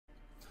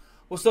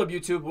What's up,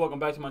 YouTube? Welcome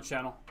back to my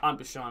channel. I'm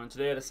Deshaun, and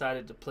today I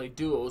decided to play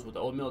duos with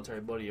an old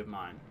military buddy of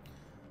mine.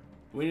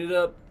 We ended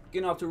up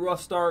getting off to a rough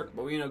start,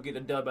 but we ended up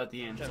getting a dub at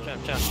the end. Jump.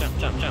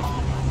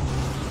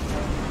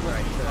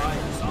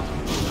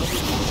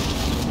 Right.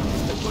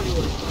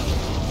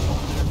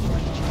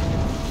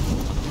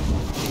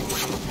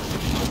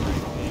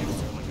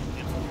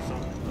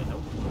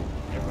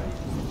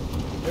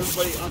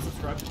 Everybody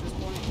unsubscribed at this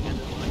point, and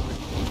then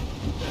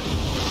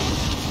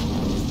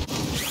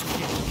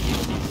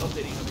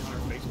updating something on her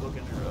Facebook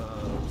and her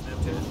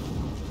Snapchat.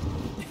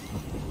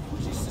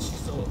 She's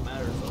still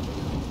mad or something.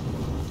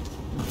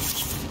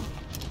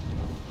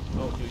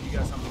 Oh, dude, you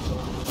got something going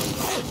on as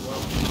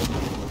well.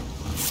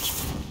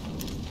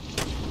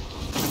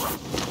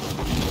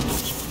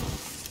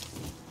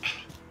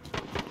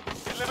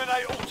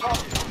 Eliminate all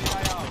targets on the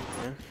AO.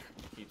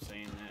 I keep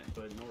saying that,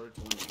 but in order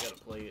to win, you gotta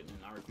play it, and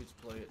I refuse to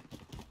play it.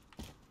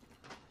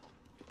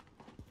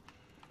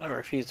 I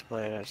refuse to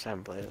play it, I just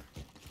haven't played it.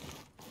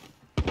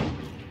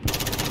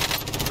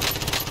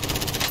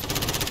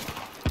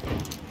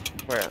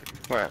 Where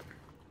at? Right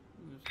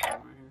here.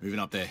 Moving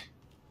up there.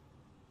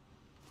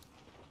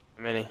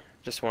 How many?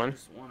 Just one?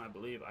 Just one, I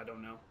believe. I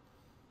don't know.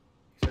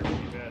 They're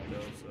pretty bad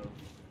though, so.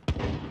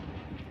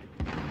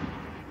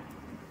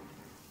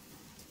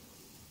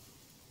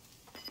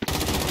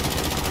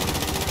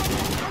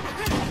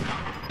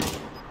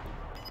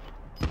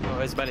 Oh,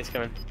 his buddy's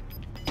coming.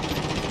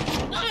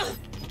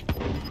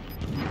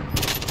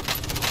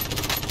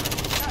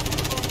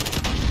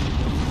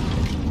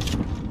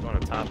 Going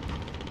up top.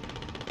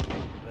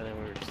 Then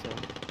we were just in.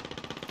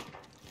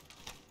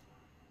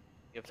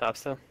 You up top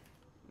still?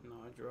 No,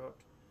 I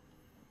dropped.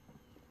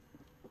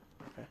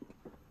 Okay.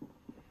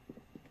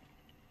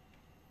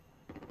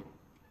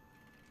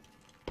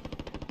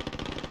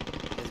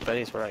 His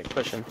buddies were like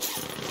pushing.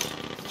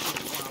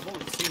 I've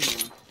only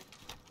seen one.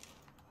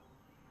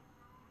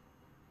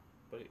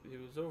 But he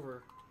was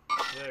over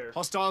there.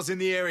 Hostiles in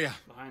the area.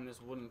 Behind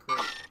this wooden crate.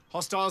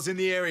 Hostiles in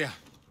the area.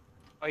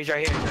 Oh, he's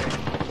right here.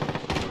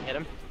 Hit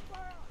him.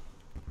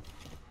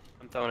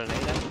 I'm throwing an A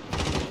at him.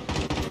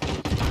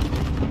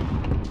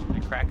 I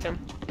cracked him.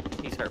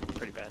 He's hurt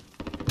pretty bad.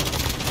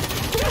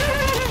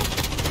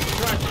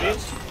 Surprise,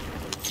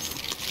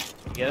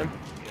 bitch! You get him?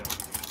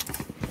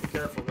 Yeah. Be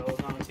careful though,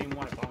 it's not a team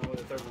wipe. I don't know where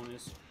the third one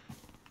is.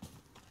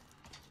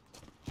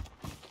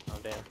 Oh,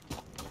 damn.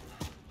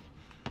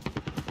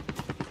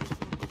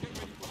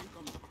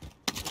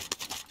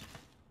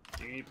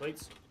 Do you need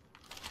plates?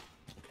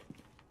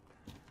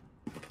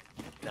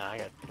 Nah, I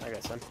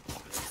got some.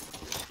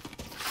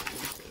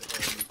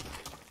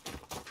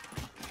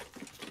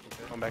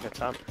 Going back up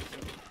top.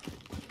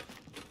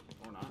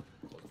 Or not.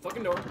 Close the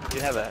fucking door.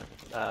 You have a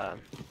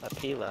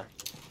Pila.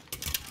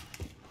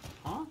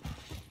 Huh?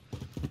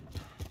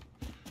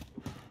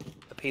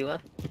 A Pila? I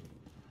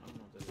don't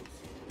know what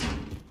that is.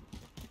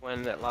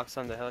 One that locks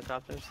onto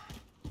helicopters.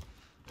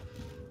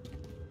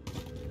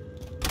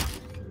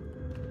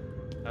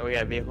 Oh, we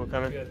got a vehicle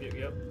coming Yep.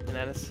 in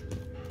at us. One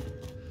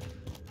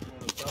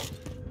on the top.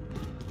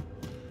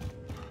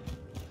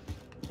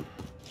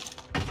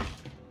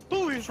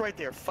 Oh, he was right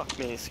there. Fuck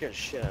me. He scared the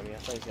shit out of me. I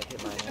thought he was gonna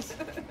hit my ass.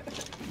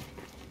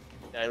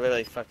 Yeah, I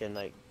literally fucking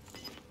like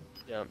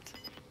jumped.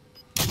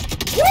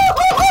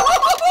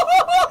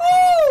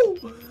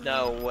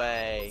 No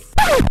way.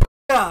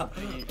 Yeah!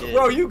 No, you did.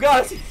 Bro, you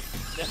got it!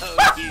 No,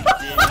 you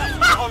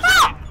didn't.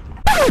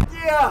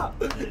 Yeah!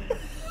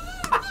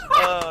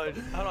 Oh,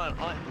 hold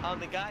on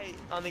the guy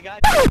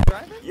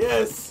driving?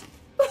 Yes!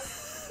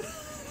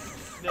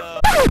 No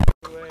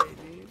way,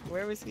 dude.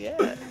 Where was he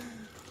at?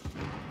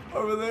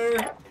 Over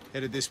there.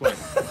 Headed this way.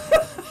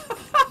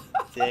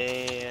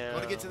 Damn.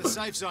 Gotta get to the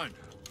safe zone.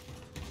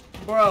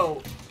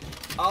 Bro,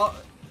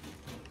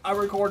 I'm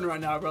recording right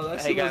now, bro.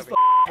 That Hey, shit guys. was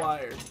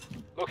fired.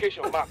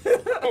 Location map.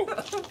 Move.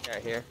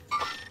 Right here.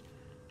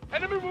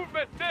 Enemy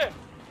movement there.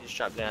 He just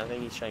dropped down. I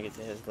think he's trying to get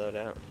to his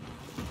loadout.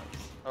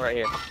 Oh, right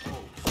here.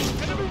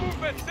 Enemy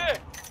movement there.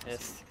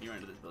 Missed. You ran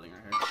into this building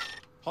right here.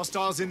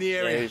 Hostiles in the Yeah,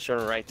 area. he's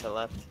showing right to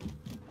left.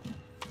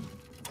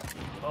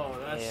 Oh,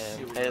 that's Yeah.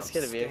 shit was Hey, let's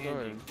get a vehicle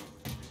outstanding.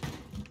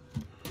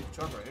 and.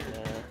 Truck right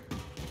here.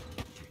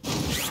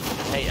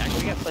 Hey,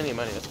 we got plenty of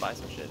money. Let's buy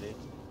some shit, dude.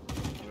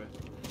 Okay.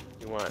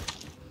 You want?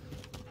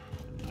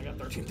 I got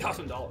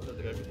 $13,000 that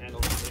I could handle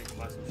this thing and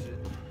buy some shit.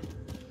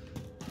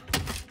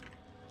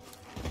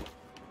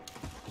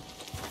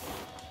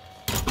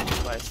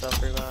 Buy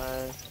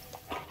self-revive.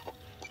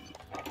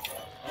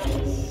 I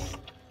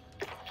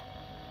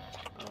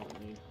don't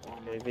need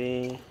one.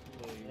 Maybe.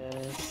 Yeah,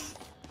 Yes.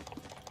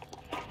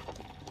 I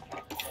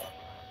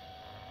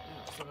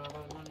still got a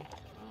lot of money.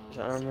 There's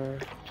armor.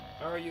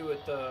 How are you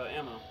with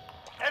ammo?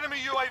 Enemy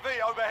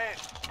UAV overhead.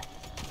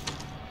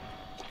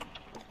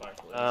 Buy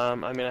for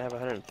later. I mean, I have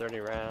 130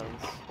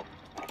 rounds.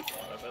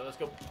 Alright, let's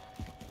go.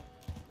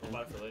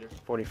 Buy for later.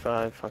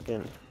 45,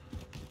 fucking.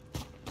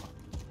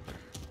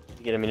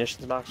 You get a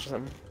munitions box or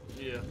something?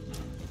 Yeah.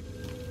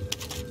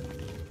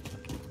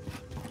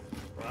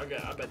 Bro, I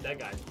bet that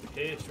guy's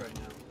pissed right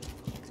now.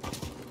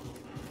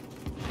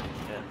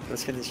 Yeah,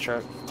 let's get this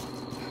truck.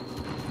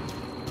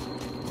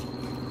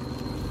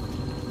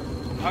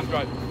 I'm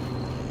driving.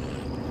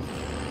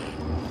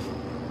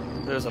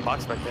 There's a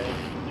box back there.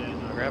 Yeah,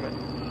 no. I'll grab it.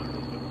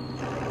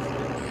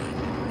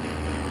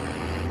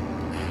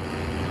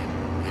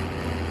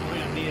 We're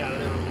gonna need out of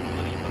there with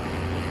money,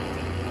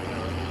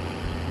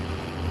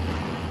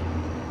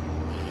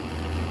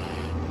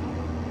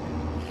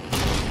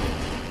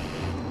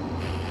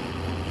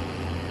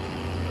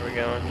 Where are we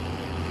going?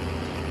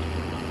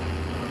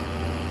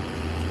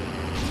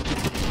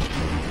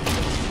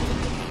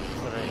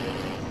 What are you?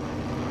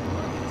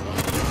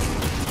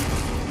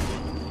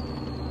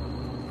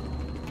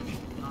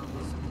 not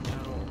listening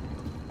at all.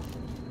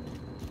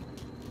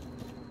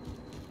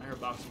 I hear a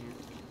box in here.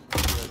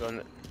 You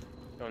wanna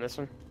go on this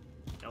one?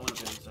 I went up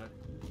the other side.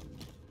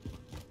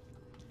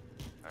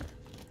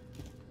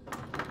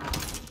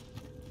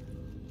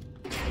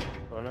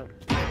 Going up.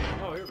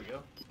 Oh, here we go.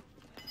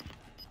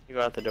 You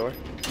go out the door.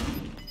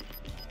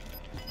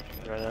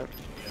 Right up.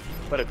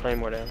 Put a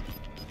claymore down.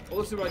 Oh,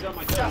 let's see what I got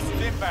my Gas chest.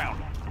 is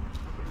inbound.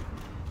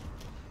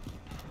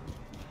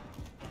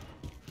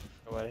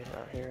 Nobody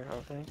out here, I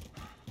don't think.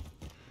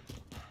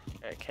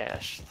 Got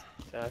cash.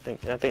 So I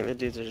think the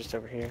dudes are just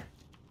over here.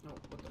 Oh,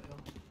 what the hell?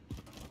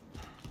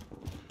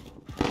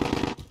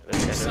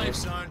 This guy's over Safe here.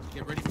 zone.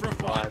 Get ready for a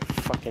Oh, I fight.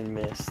 fucking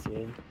missed,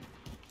 dude.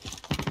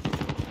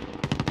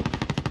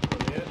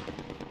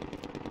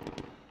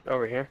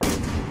 Over here. I mean,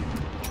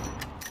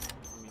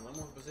 a lot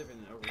more specific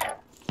than over here.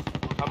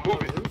 I'm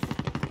moving.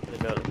 The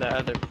building. The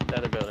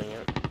other building.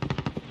 Yeah.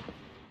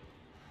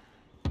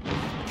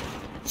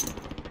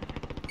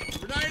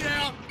 Grenade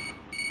out.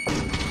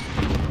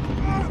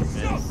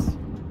 Miss.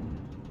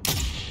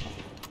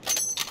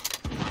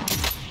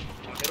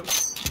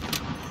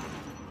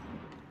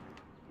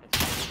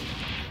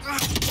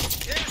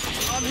 Hit him.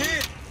 I'm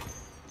hit.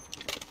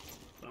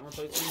 Armor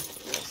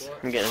plates.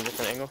 I'm getting a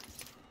different angle.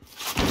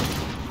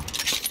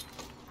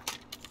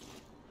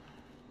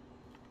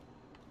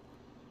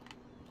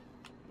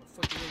 What the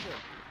fuck did I do?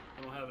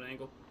 I don't have an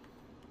angle.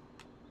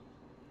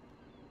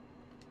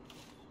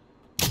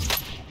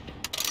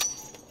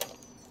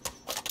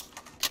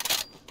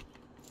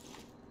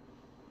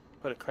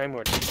 Put a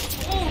claymore down.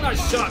 Oh,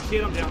 nice shot,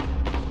 kid. I'm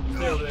down.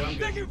 Stay over there. I'm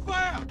good. Taking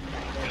fire.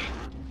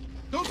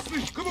 Don't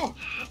sleep. Come on.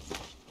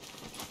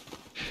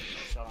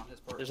 Shot on his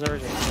part. There's no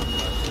reason.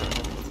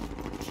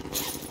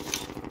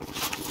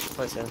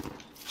 Place in. I'm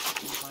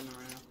finding him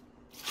right now.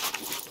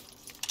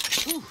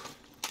 Whew.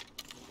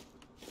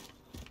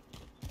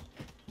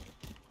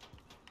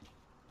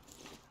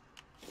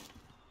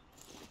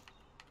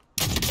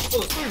 Oh,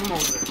 there's three of them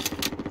over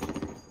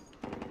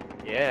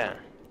there. Yeah.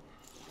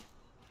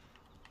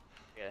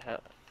 Yeah,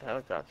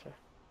 helicopter.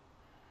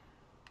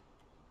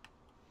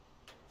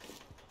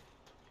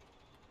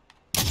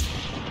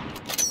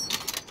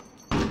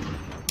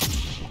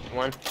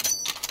 One.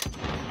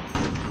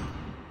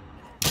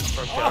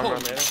 Broke the armor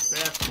on there.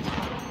 Yeah.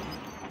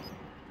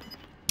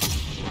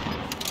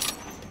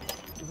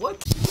 What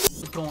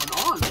is going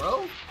on,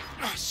 bro?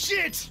 Ah,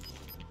 shit.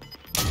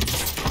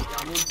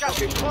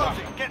 Gas is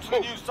closing. Get to the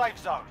new safe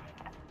zone.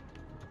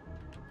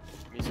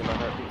 I'm using my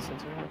heartbeat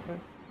sensor real quick.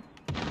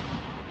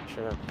 Make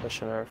sure not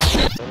pushing our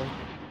center.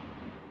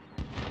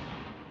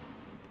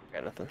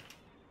 Got nothing.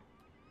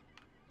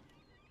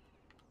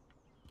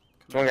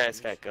 One guy's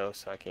got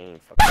ghosts, so I can't even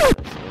fucking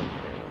place him.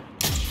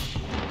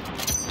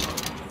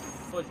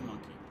 Fudge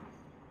monkey.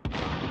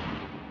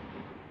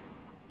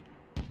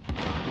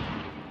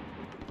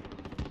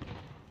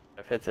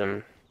 I've hit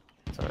them.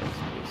 Sorry,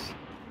 please.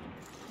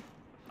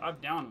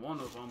 I've downed one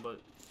of them,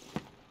 but.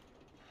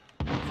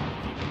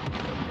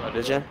 Oh,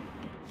 did you? Yeah.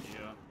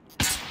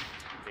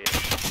 Yeah.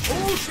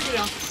 Oh, shoot it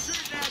down.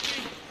 Shooting at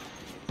me.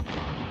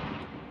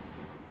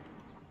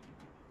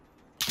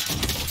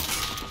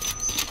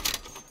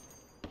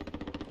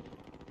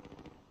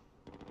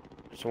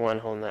 There's one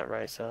holding that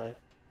right side.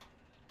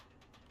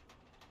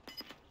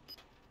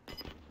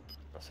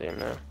 I'll see him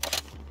now.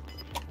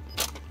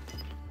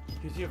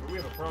 We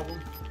have a problem.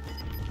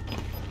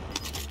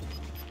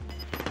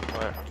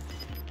 What?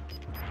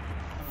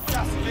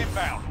 Gas is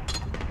inbound.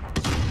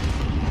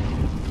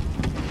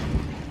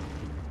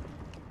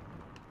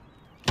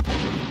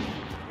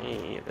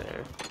 Me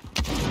either.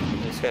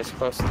 This guy's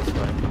close this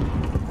way.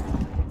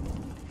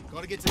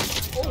 Gotta get to the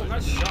safe Oh, zone.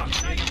 nice shot.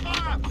 Taking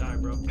fire. Die,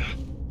 bro.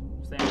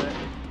 Stand back.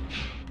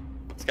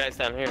 This guy's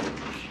down here. Okay.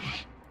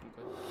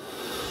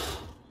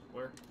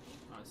 Where?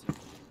 Oh, I see.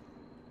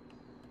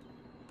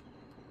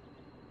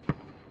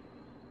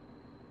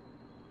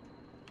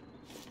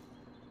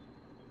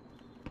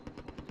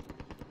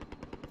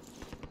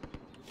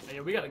 Hey,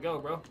 we gotta go,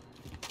 bro.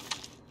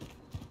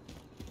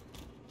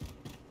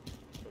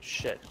 Oh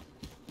shit.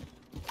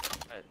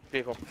 Alright,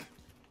 vehicle.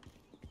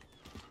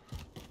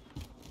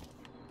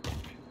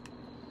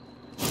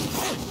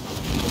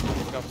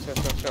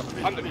 Let's go.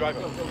 I'm the driver.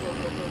 Go, go, go,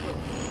 go, go, go.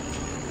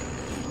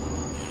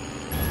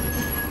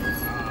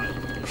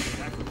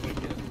 Exactly what we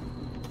did.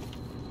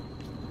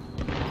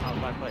 Top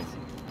 5 place.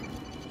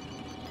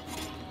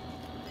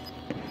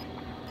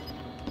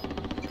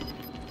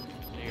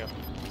 There you go.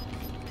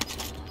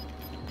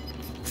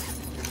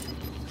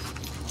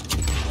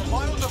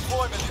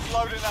 deployment is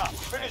loading up.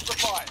 Finish the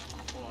fight.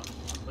 Hold on.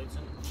 Plates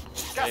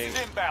in. Gas is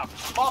inbound.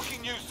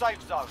 Marking new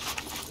safe zone.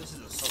 This is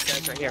a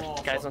Guys right here.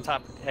 small Guys on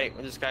fucking- top. Hey,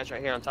 there's guys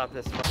right here on top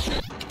of this.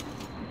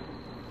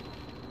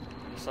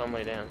 Saw him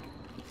way down.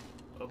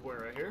 Up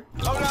where? Right here?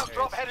 Loadout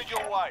drop headed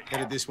your way.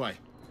 Headed this way.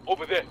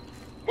 Over there.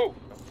 Move.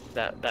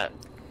 That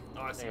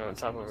Oh, I see. thing on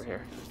top over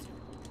here.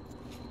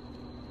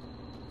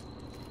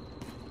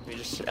 We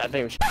just, I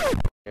think we should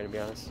here, to be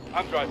honest.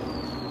 I'm driving.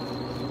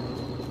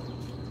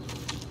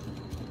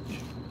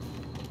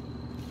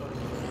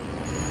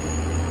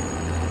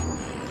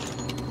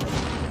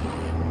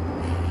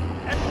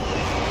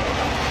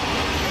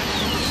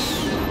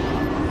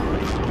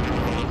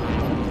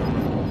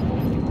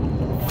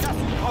 Gas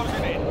is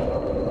closing in.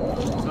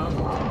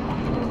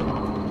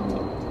 Some.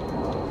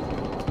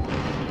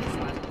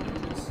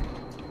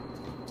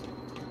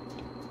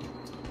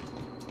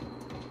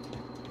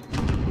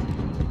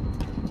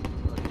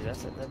 Oh, dude,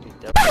 that'd be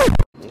dope.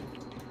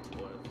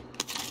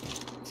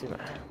 What? See my.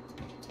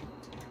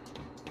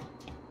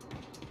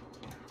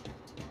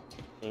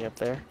 Anything up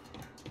there?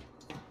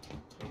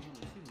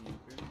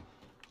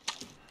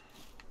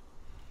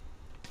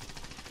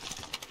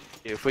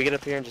 Dude, if we get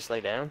up here and just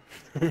lay down.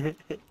 Yeah,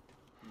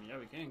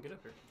 we can get up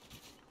here.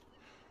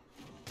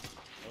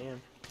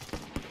 Damn.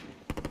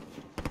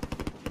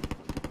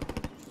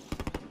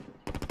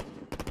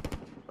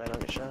 Might not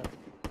get shot.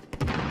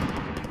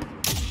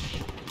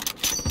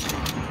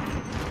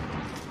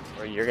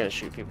 Or you're gonna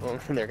shoot people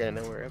and they're gonna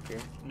know we're up here.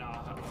 No,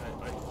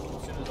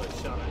 as soon as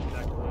I shot, I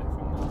backed away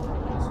from where I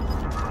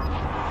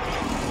was.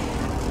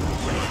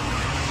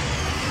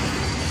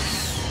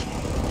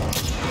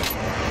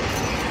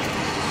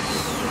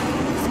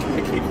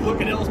 I keep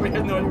looking else, we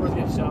have no idea where to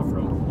get shot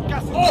from.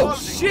 Gas is Oh,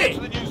 closing. shit! Get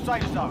to the new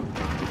safe zone.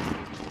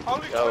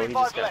 Only Oh, he 25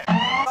 just got left.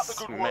 Keep up the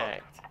good work.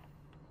 smacked.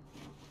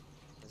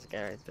 There's a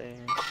guy right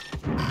there.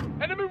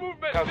 Enemy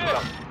movement.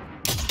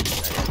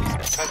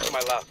 Cancel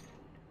my last.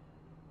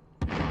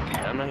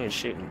 I'm not even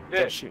shooting. Yeah.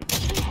 Don't shoot.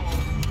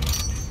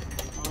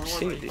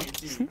 Shoot, Shoot,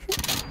 dude.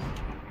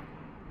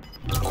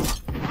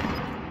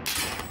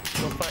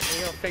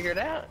 We're gonna figure it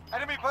out.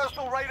 Enemy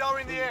personal radar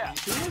in the air.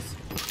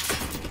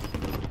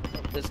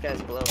 This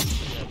guy's below us.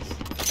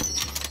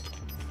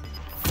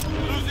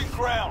 Losing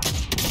ground.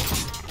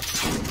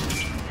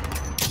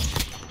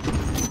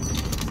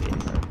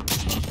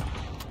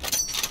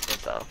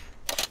 Jumped off.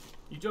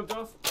 You jumped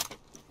off?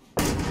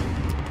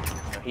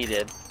 No, he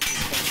did.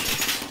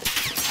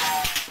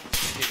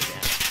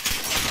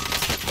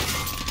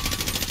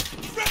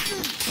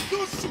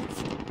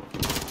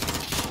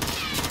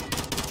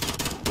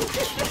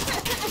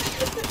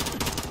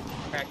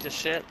 Cracked his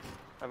shit.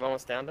 I've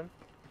almost downed him.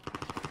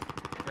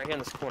 Right here in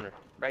this corner.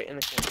 Right in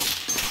the corner.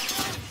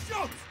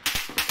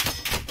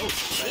 Oh,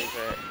 right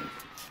there.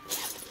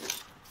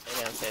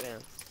 Stay down, stay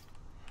down.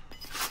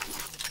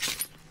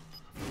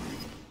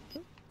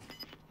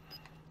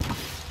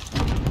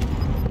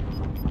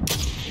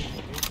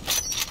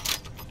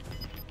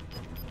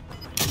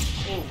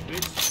 Oh,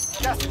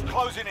 bitch. Gas is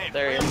closing in.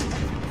 There he is.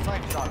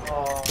 Safe zone.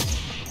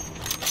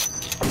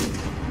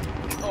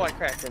 Oh, I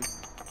cracked him.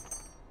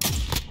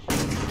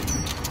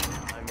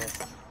 I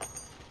missed.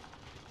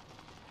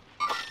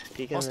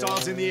 Peeking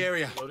Hostiles in the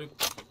area. Loading.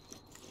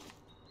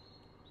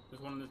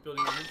 There's one in this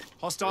building right here.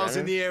 Hostiles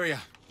in the area.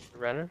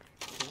 Runner?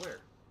 To where?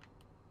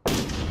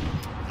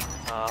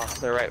 Oh,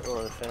 they're right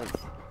below the fence.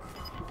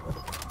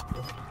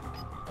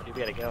 Oh, dude,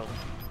 we gotta go.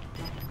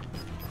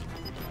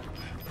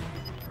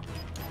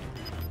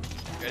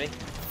 Ready?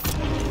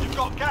 You've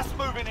got gas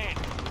moving in.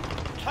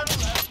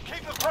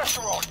 Keep the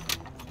pressure on.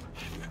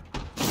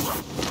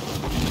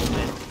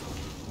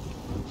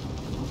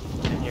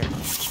 In here.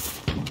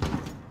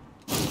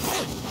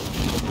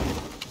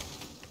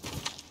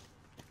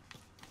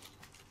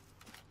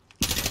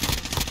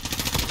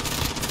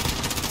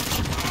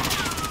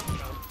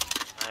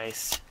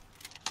 Nice.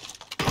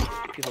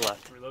 People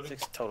left. Reloading.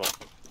 6 total.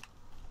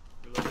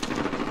 Reloading.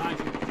 Behind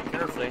you.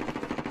 Carefully.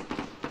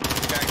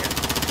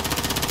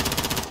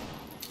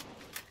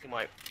 Team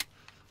wipe.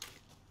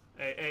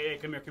 Hey,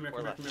 come here, come here,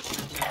 come here, come here,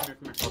 come here, come here,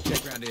 come here. I'll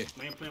check around here.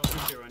 I ain't playing with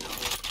this shit right now.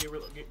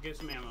 Get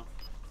some ammo.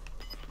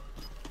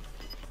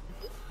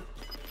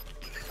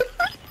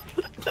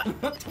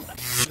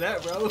 What's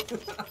that, bro? Gas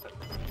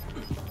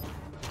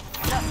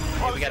is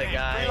closing we got a in.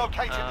 guy,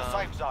 Relocating the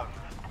safe zone.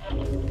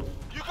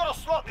 You gotta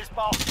slot this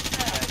bastard.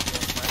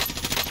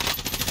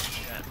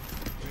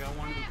 We got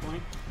one good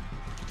point.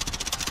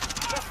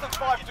 Less than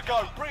 5 to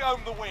go. Bring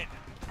home the win.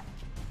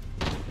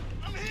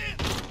 I'm here.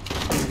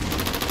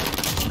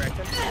 Cracked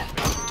him.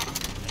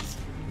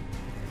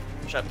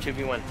 Shot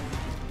 2v1.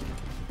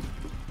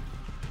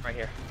 Right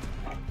here.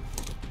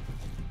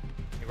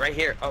 Right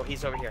here. Oh,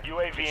 he's over here.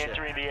 UAV Shit.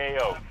 entering the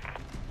AO.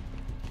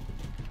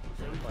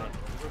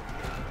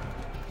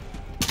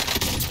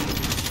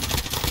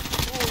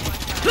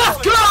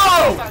 Let's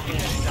go!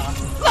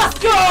 Let's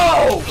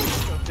go!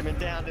 Scoped him and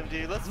downed him,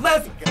 dude. Let's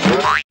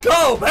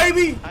go,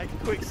 baby! I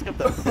quick scoped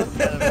the fuck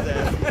out of his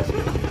ass.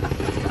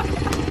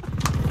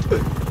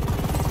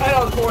 I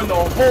was scoring the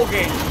whole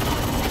game.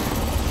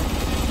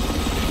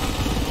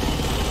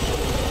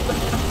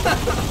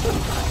 Let's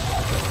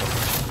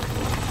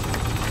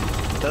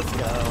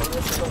go.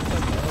 Let's go.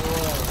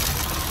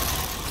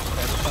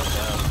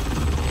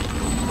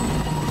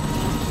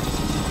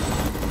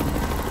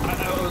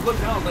 I was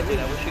looking out, I was like, Dude,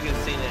 I wish you could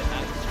have seen it.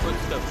 I quick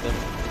scoped them.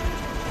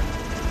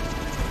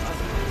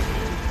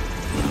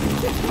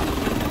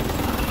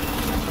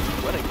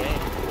 What a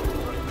game.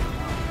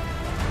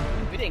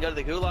 We didn't go to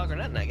the gulag or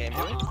nothing in that game,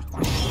 did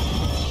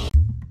we?